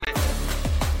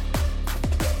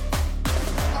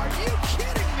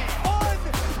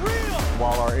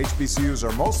HBCUs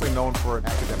are mostly known for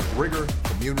academic rigor,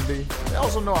 community. They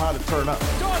also know how to turn up.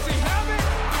 Does he have it?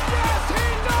 Yes, he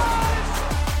does!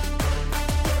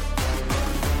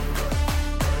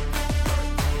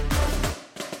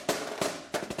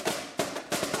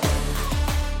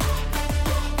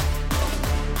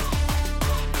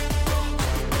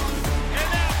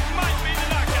 And that might be the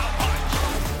knockout punch.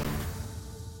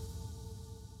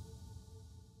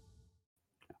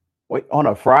 Wait, on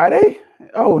a Friday?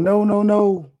 Oh,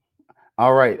 no.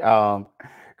 All right.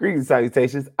 Greetings,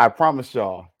 salutations. I promised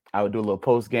y'all I would do a little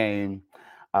post game,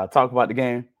 talk about the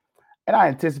game, and I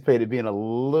anticipated being a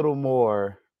little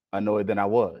more annoyed than I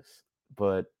was.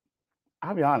 But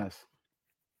I'll be honest,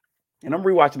 and I'm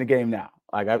rewatching the game now.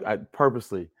 Like I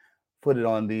purposely put it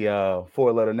on the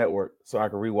four-letter network so I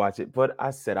could rewatch it. But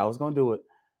I said I was going to do it,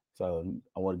 so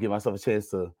I want to give myself a chance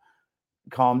to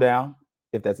calm down,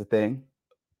 if that's a thing,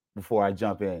 before I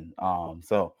jump in.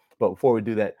 But before we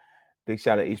do that, big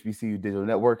shout out to HBCU Digital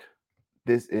Network.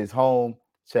 This is home.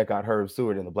 Check out Herb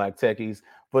Stewart and the Black Techies.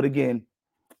 But again,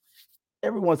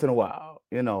 every once in a while,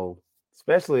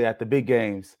 especially at the big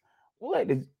games, we like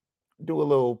to do a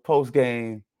little post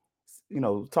game,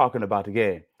 talking about the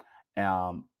game.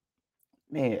 Man,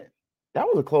 that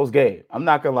was a close game. I'm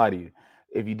not gonna lie to you.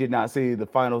 If you did not see the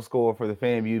final score for the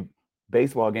FAMU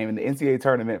baseball game in the NCAA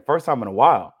tournament, first time in a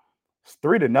while, it's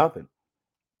 3-0.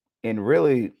 And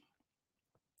really,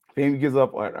 FAMU gives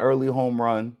up an early home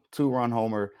run, 2-run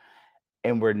homer,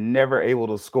 and we're never able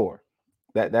to score.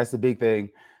 That's the big thing.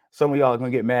 Some of y'all are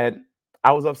gonna get mad.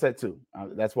 I was upset too.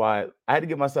 That's why I had to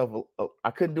give myself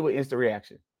I couldn't do an instant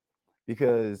reaction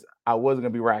because I wasn't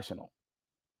gonna be rational.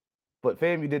 But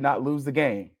FAMU did not lose the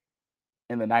game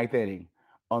in the ninth inning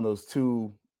on those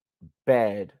two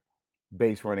bad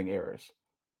base running errors.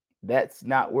 That's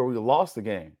not where we lost the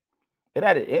game. It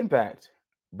had an impact,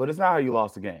 but it's not how you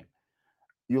lost the game.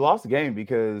 You lost the game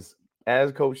because,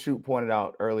 as Coach Shute pointed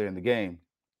out earlier in the game,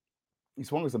 he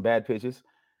swung with some bad pitches.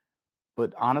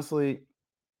 But honestly,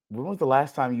 when was the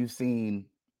last time you've seen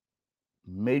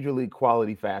major league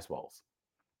quality fastballs?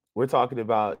 We're talking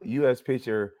about U.S.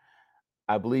 pitcher.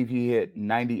 I believe he hit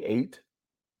 98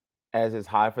 as his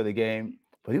high for the game,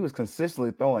 but he was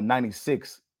consistently throwing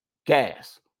 96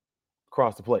 gas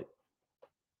across the plate.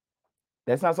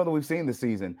 That's not something we've seen this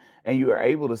season. And you are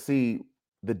able to see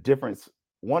the difference,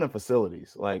 one, in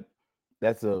facilities. Like,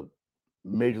 that's a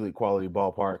major league quality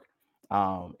ballpark.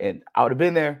 And I would have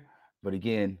been there, but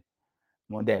again,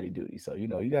 I'm on daddy duty. So, you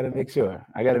got to make sure.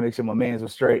 I got to make sure my mans are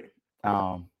straight.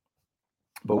 But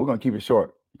we're going to keep it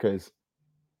short because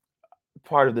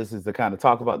part of this is to kind of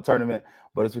talk about the tournament,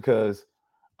 but it's because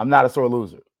I'm not a sore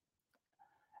loser.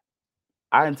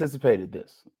 I anticipated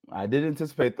this. I did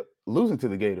anticipate losing to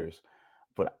the Gators,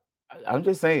 but I'm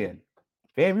just saying,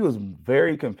 FAMU was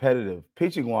very competitive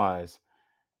pitching wise.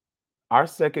 Our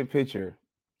second pitcher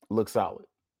looked solid.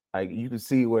 Like, you can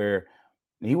see where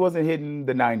he wasn't hitting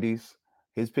the 90s.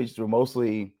 His pitches were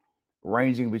mostly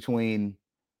ranging between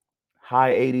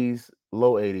high 80s,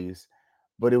 low 80s,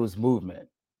 but it was movement.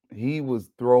 He was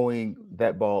throwing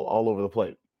that ball all over the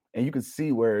plate. And you can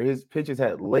see where his pitches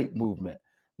had late movement.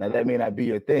 Now, that may not be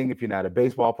your thing if you're not a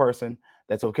baseball person.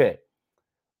 That's okay.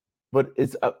 But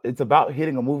it's about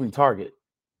hitting a moving target.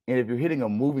 And if you're hitting a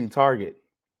moving target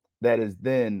that is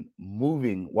then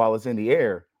moving while it's in the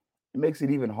air, it makes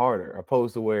it even harder,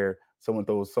 opposed to where someone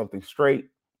throws something straight,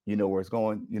 you know where it's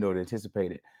going, to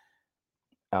anticipate it,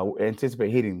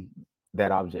 anticipate hitting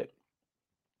that object.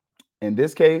 In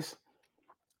this case,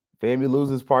 FAMU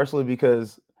loses partially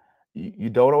because you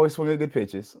don't always swing at good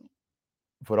pitches,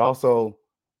 but also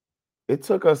it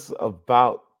took us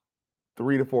about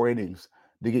 3 to 4 innings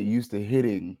to get used to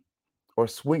hitting or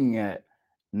swinging at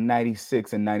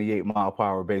 96 and 98 mile per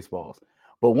hour baseballs.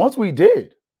 But once we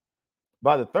did,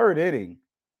 by the third inning,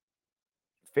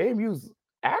 FAMU's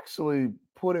actually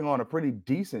putting on a pretty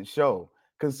decent show,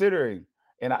 considering,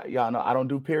 and y'all know I don't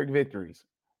do Pyrrhic victories.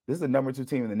 This is the number 2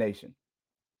 team in the nation.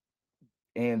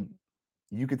 And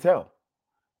you could tell.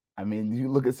 I mean, you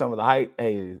look at some of the height.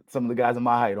 Hey, some of the guys in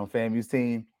my height on FAMU's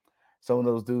team, some of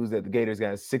those dudes that the Gators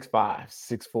got 6'5",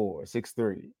 6'4",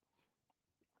 6'3".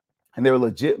 And they were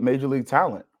legit major league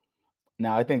talent.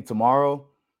 Now, I think tomorrow,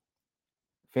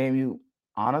 FAMU,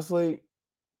 honestly,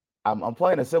 I'm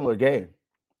playing a similar game.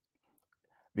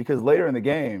 Because later in the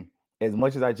game, as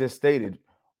much as I just stated,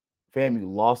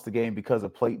 FAMU lost the game because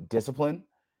of plate discipline.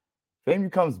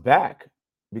 FAMU comes back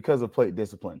because of plate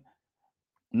discipline.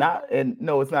 No,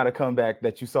 it's not a comeback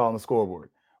that you saw on the scoreboard.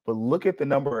 But look at the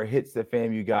number of hits that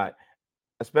FAMU got,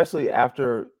 especially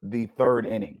after the third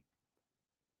inning.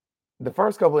 The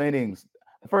first couple of innings,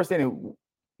 the first inning,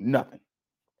 nothing.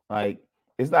 Like,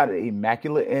 it's not an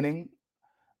immaculate inning.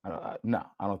 No,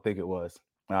 I don't think it was.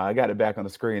 I got it back on the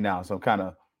screen now, so I'm kind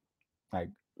of like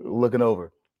looking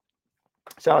over.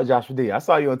 Shout out Joshua D. I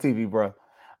saw you on TV, bro.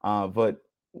 But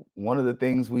one of the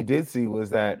things we did see was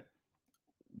that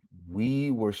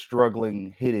we were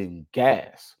struggling hitting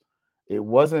gas. It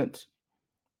wasn't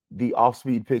the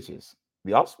off-speed pitches.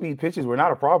 The off-speed pitches were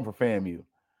not a problem for FAMU.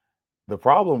 The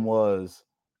problem was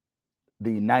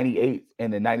the 98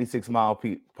 and the 96 mile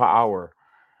per hour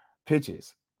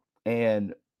pitches.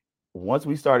 And once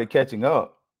we started catching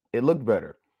up, it looked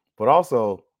better. But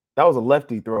also, that was a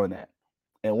lefty throwing that.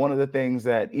 And one of the things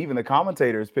that even the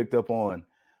commentators picked up on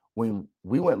when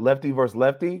we went lefty versus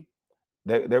lefty,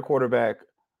 their quarterback,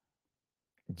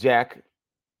 Jack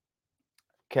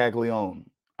Caglione,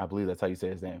 I believe that's how you say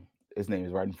his name. His name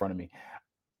is right in front of me.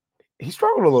 He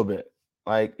struggled a little bit.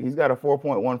 Like, he's got a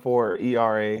 4.14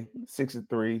 ERA,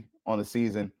 6-3 on the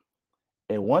season.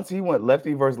 And once he went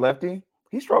lefty versus lefty,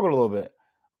 he struggled a little bit.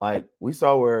 Like, we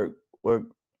saw where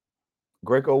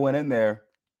Greco went in there,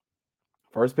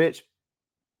 first pitch,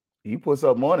 he put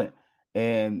something on it.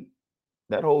 And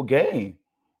that whole game,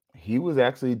 he was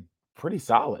actually pretty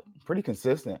solid, pretty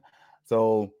consistent.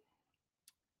 So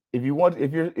if you want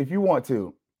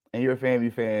to, and you're a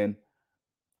FAMU fan,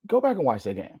 go back and watch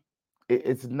that game.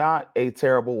 It's not a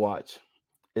terrible watch.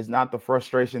 It's not the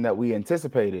frustration that we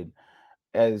anticipated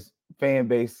as fan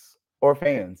base or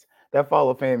fans that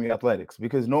follow FAMU athletics,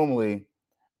 because normally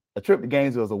a trip to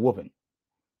Gainesville is a whooping,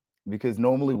 because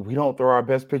normally we don't throw our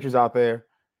best pitchers out there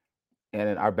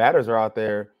and our batters are out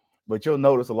there. But you'll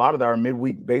notice a lot of our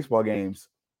midweek baseball games,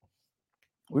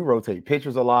 we rotate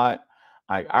pitchers a lot.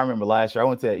 Like, I remember last year I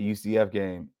went to that UCF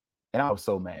game and I was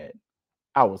so mad.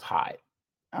 I was hot.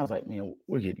 I was like, man,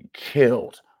 we're getting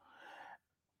killed.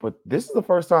 But this is the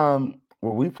first time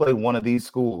where we play one of these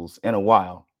schools in a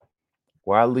while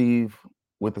where I leave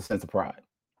with a sense of pride.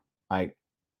 Like,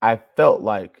 I felt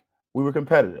like we were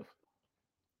competitive.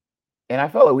 And I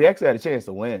felt like we actually had a chance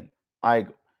to win. Like,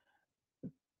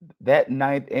 that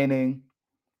ninth inning,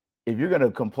 if you're going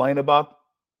to complain about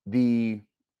the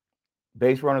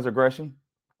base runner's aggression,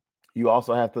 you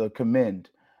also have to commend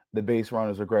the base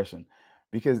runner's aggression,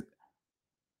 because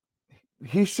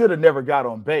he should have never got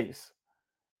on base.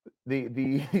 The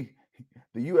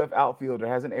the UF outfielder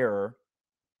has an error.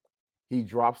 He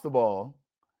drops the ball,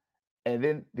 and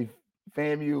then the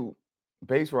FAMU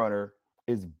base runner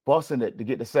is busting it to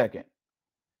get to second.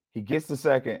 He gets to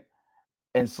second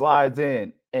and slides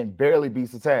in and barely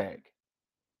beats the tag.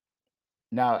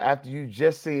 Now, after you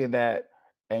just seeing that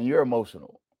and you're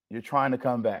emotional, you're trying to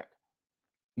come back,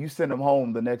 you send him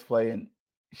home the next play and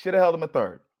should have held him a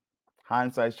third.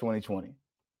 Hindsight's 2020.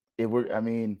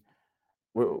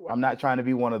 I'm not trying to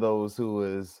be one of those who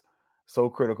is so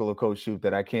critical of Coach Shoup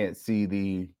that I can't see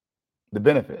the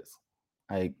benefits.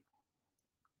 Like,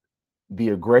 the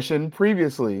aggression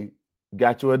previously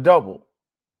got you a double.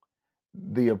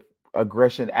 The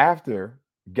aggression after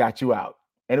got you out,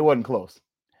 and it wasn't close.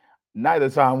 Neither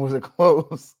time was it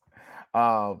close.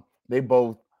 They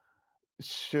both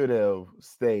should have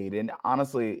stayed. And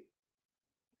honestly,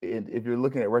 if you're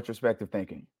looking at retrospective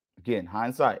thinking, again,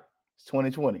 hindsight, it's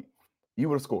 2020. You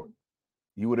would have scored.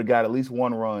 You would have got at least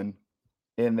one run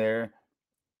in there.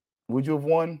 Would you have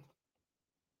won?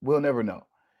 We'll never know.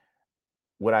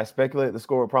 Would I speculate the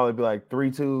score would probably be like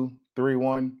 3-2,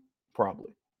 3-1?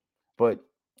 Probably. But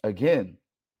again,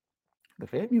 the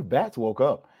FAMU bats woke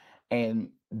up. And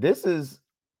this is,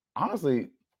 honestly,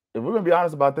 if we're going to be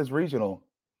honest about this regional,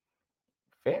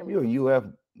 FAMU and UF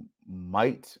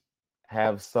might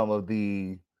have some of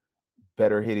the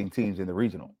better hitting teams in the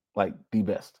regional, like the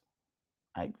best.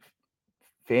 Like,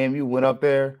 FAMU went up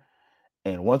there,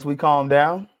 and once we calmed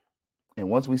down and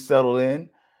once we settled in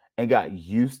and got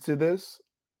used to this,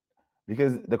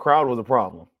 because the crowd was a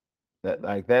problem.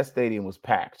 That stadium was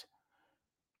packed.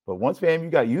 But once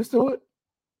FAMU got used to it,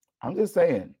 I'm just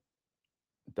saying,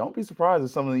 don't be surprised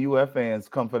if some of the UF fans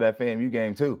come for that FAMU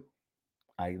game too.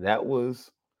 Like, that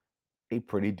was a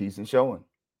pretty decent showing,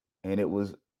 and it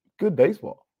was good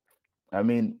baseball. I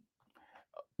mean,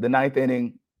 the ninth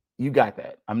inning, you got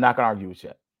that. I'm not going to argue with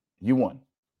you. You won.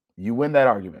 You win that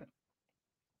argument.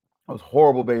 It was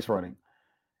horrible base running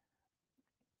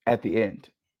at the end.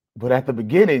 But at the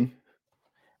beginning,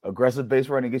 aggressive base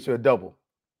running gets you a double.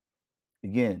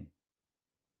 Again,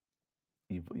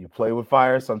 you play with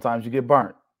fire, sometimes you get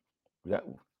burnt.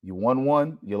 You won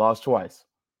one, you lost twice.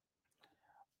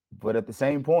 But at the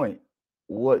same point,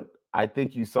 what I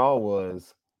think you saw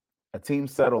was a team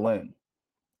settle in.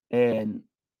 And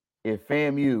if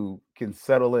FAMU can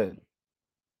settle in,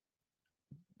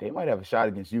 they might have a shot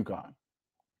against UConn.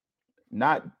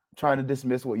 Not trying to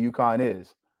dismiss what UConn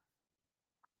is.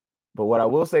 But what I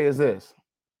will say is this: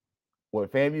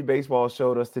 what FAMU baseball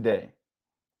showed us today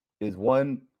is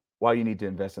one, why you need to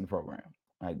invest in the program.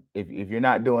 Like if you're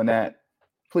not doing that,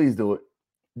 please do it.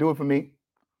 Do it for me.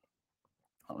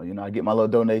 I get my little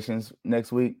donations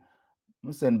next week. I'm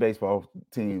gonna send the baseball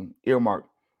team earmark.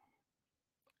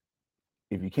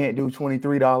 If you can't do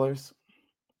 $23,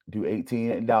 do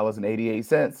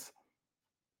 $18.88.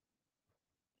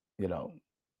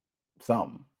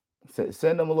 Something.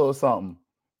 Send them a little something.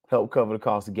 Help cover the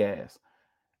cost of gas.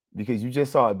 Because you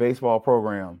just saw a baseball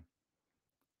program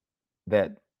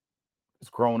that is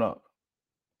grown up.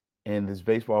 And this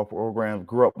baseball program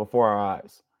grew up before our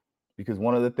eyes. Because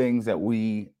one of the things that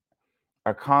we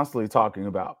are constantly talking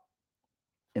about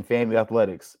in FAMU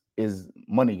athletics is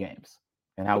money games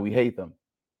and how we hate them.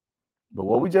 But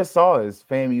what we just saw is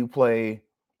FAMU play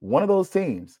one of those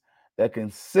teams that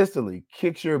consistently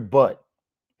kicks your butt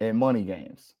in money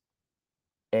games.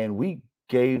 And we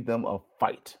gave them a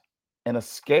fight and a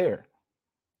scare.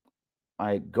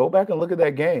 Go back and look at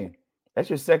that game. That's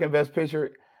your second best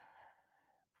pitcher.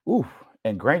 Oof.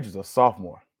 And Granger's a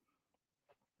sophomore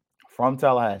from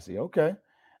Tallahassee. Okay.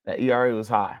 That ERA was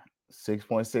high,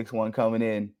 6.61 coming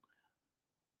in.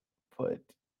 But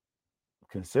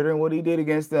considering what he did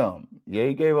against them,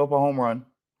 he gave up a home run.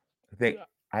 I think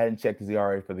I hadn't checked his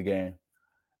ERA for the game.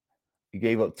 He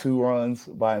gave up 2 runs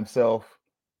by himself.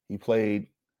 He played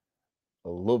a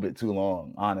little bit too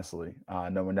long, honestly.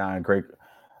 Number 9,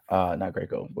 not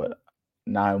Greco, but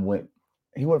 9 went.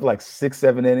 He went for like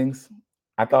 6-7 innings.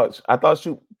 I thought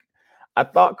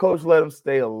Coach let him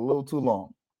stay a little too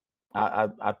long.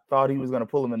 I thought he was going to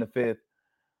pull him in the 5th,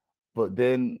 but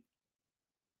then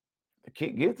the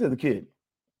kid, get to the kid.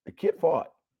 The kid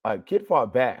fought. Kid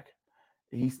fought back.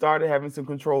 He started having some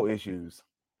control issues,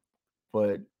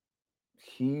 but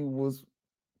he was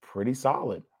pretty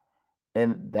solid.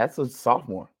 And that's a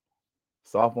sophomore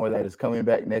that is coming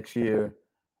back next year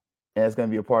and it's going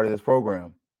to be a part of this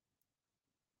program.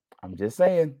 I'm just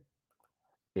saying,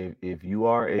 if you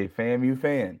are a FAMU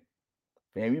fan,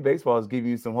 FAMU baseball is giving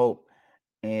you some hope.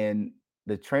 And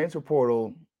the transfer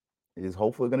portal is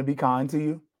hopefully going to be kind to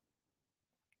you.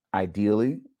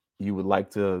 Ideally, you would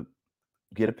like to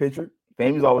get a pitcher.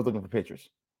 FAMU's always looking for pitchers.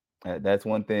 That's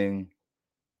one thing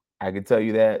I can tell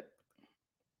you, that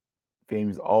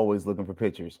FAMU's always looking for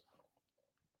pitchers.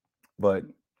 But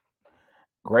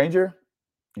Granger,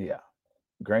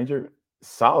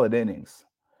 solid innings.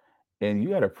 And you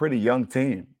got a pretty young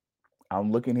team.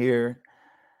 I'm looking here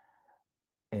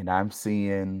and I'm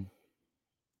seeing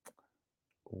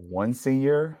 1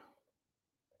 senior,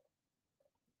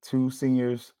 2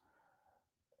 seniors,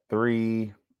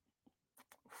 3,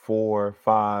 4,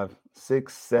 5,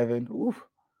 6, 7,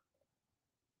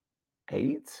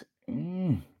 8,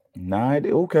 9.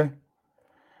 Okay.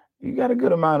 You got a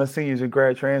good amount of seniors and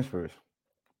grad transfers.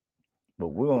 But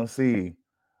we're going to see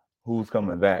who's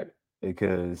coming back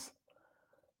because,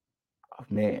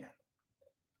 man,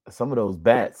 some of those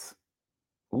bats.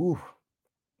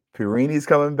 Pirini's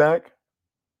coming back.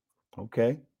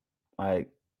 Okay.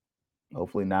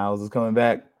 Hopefully Niles is coming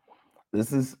back.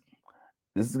 This is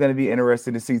going to be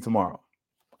interesting to see tomorrow.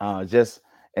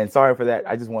 And sorry for that.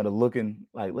 I just wanted to look and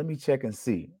let me check and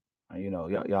see.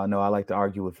 Y'all know I like to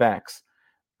argue with facts.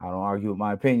 I don't argue with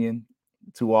my opinion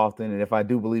too often. And if I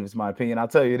do believe it's my opinion, I'll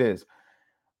tell you it is.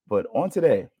 But on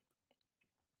today,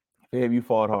 FAMU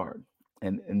fought hard.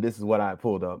 And this is what I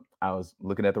pulled up. I was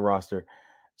looking at the roster,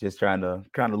 just trying to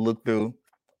kind of look through,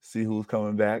 see who's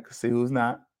coming back, see who's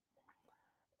not.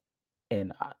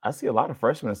 And I see a lot of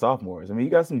freshmen and sophomores. I mean,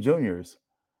 you got some juniors,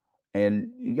 and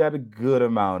you got a good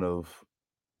amount of,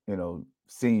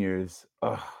 seniors.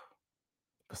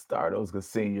 Bastardo's a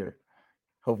senior.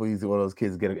 Hopefully he's one of those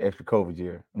kids that get an extra COVID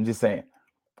year. I'm just saying,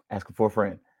 asking for a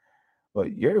friend.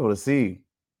 But you're able to see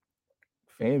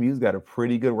FAMU's got a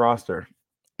pretty good roster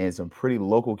and some pretty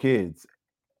local kids.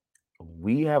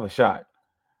 We have a shot,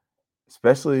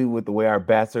 especially with the way our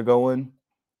bats are going.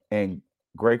 And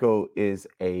Greco is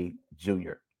a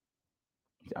junior.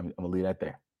 I'm going to leave that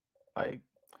there.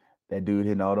 That dude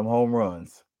hitting all them home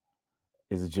runs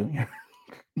is a junior.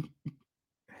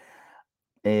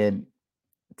 And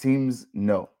teams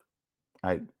know.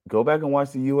 Go back and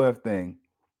watch the UF thing.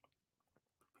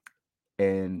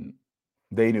 And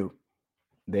they knew.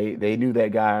 They knew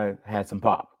that guy had some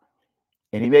pop.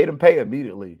 And he made him pay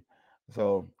immediately.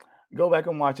 So go back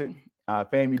and watch it.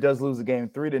 FAMU does lose the game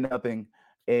 3-0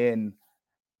 in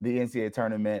the NCAA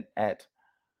tournament at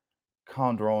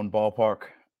Condron Ballpark.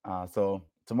 So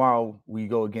tomorrow we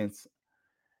go against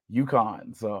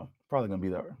UConn. So probably going to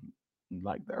be the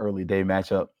early day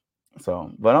matchup.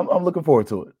 So, but I'm looking forward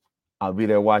to it. I'll be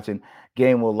there watching.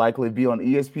 Game will likely be on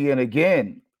ESPN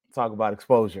again. Talk about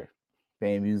exposure.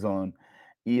 FAMU's on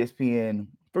ESPN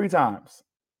 3 times,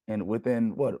 and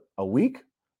within what, a week?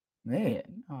 Man,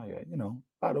 oh yeah,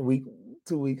 about a week,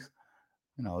 2 weeks.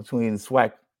 Between the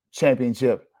SWAC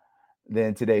championship,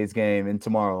 then today's game, and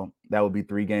tomorrow, that will be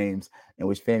 3 games in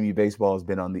which FAMU baseball has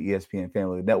been on the ESPN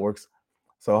family networks.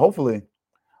 So hopefully,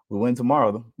 we win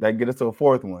tomorrow. That can get us to a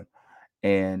 4th one.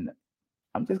 And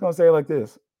I'm just gonna say it like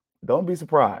this: don't be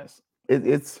surprised.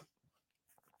 It's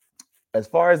as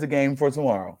far as the game for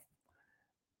tomorrow,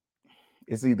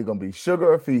 it's either gonna be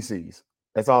sugar or feces.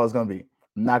 That's all it's gonna be.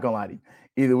 I'm not gonna lie to you.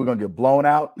 Either we're gonna get blown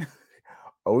out,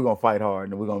 or we're gonna fight hard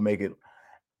and we're gonna make it.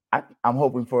 I'm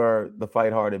hoping for the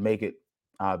fight hard and make it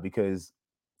because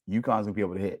UConn's gonna be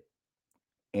able to hit,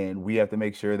 and we have to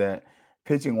make sure that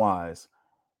pitching wise,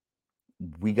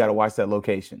 we got to watch that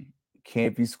location.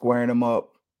 Can't be squaring them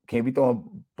up. Can't be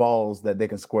throwing balls that they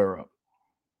can square up.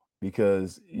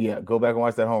 Because, go back and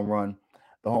watch that home run.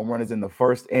 The home run is in the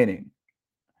 1st inning.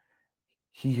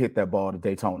 He hit that ball to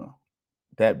Daytona.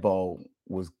 That ball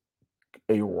was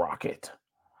a rocket.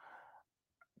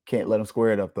 Can't let him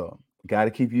square it up though. Got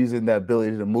to keep using that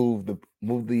ability to move the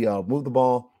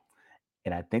ball.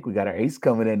 And I think we got our ace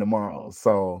coming in tomorrow.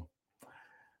 So,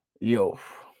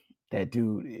 that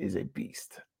dude is a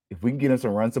beast. If we can get him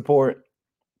some run support,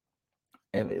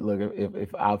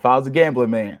 if I was a gambling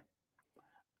man,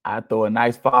 I'd throw a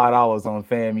nice $5 on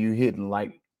FAMU hitting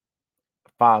like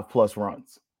 5+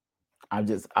 runs.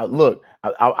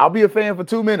 I'll be a fan for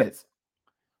 2 minutes.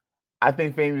 I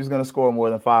think FAMU is going to score more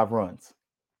than 5 runs.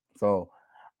 So,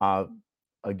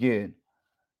 again,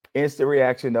 instant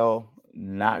reaction though,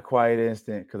 not quite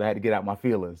instant because I had to get out my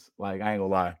feelings. Like, I ain't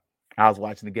gonna lie, I was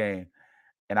watching the game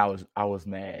and I was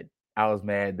mad. I was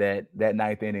mad that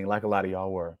 9th inning, like a lot of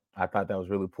y'all were, I thought that was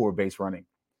really poor base running.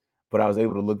 But I was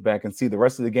able to look back and see the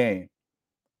rest of the game.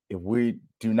 If we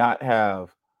do not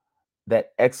have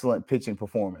that excellent pitching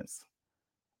performance,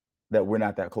 that we're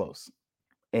not that close.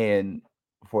 And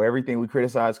for everything we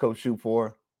criticize Coach Shoup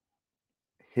for,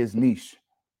 his niche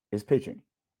is pitching.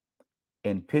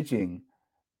 And pitching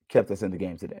kept us in the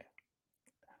game today.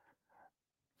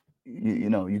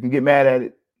 You can get mad at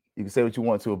it. You can say what you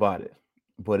want to about it.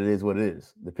 But it is what it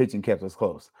is. The pitching kept us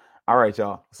close. All right,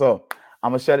 y'all. So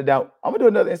I'm gonna shut it down. I'm gonna do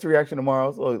another instant reaction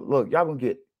tomorrow. So look, y'all can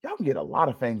get a lot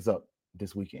of things up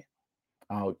this weekend.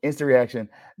 Instant reaction.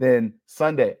 Then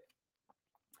Sunday,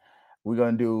 we're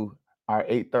gonna do our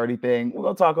 8:30 thing. We're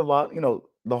gonna talk about,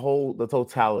 the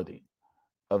totality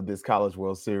of this College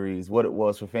World Series, what it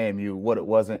was for FAMU, what it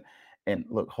wasn't. And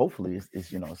look, hopefully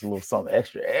it's a little something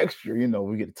extra,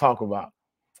 we get to talk about.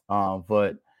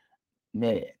 But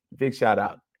man, big shout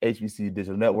out HBCU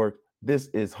Digital Network. This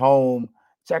is home.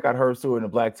 Check out Herb Stewart and the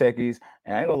Black Techies.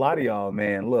 And I ain't gonna lie to y'all,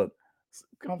 man. Look,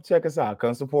 come check us out.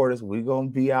 Come support us. We're gonna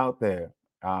be out there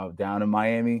down in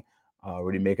Miami,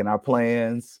 already making our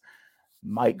plans.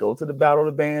 Might go to the Battle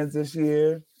of the Bands this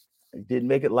year. Didn't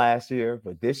make it last year,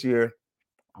 but this year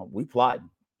we plotting.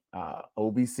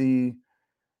 OBC,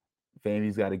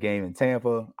 FAMU's got a game in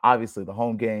Tampa. Obviously, the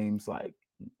home games, like,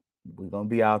 we're gonna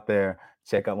be out there.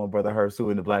 Check out my brother Herb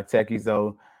Stewart and the Black Techies,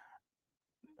 though.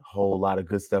 Whole lot of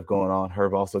good stuff going on.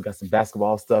 Herb also got some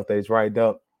basketball stuff that he's writing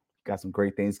up. Got some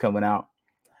great things coming out.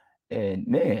 And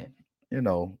man,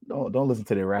 don't listen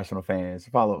to the irrational fans.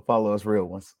 Follow us real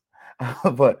ones.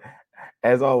 But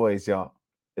as always, y'all,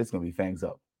 it's gonna be Fangs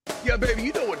Up. Yeah, baby,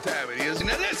 you know what time it is.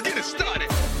 Now let's get it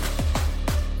started.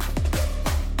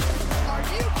 Are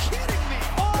you kidding me?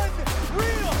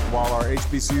 Unreal. While our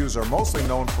HBCUs are mostly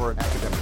known for academic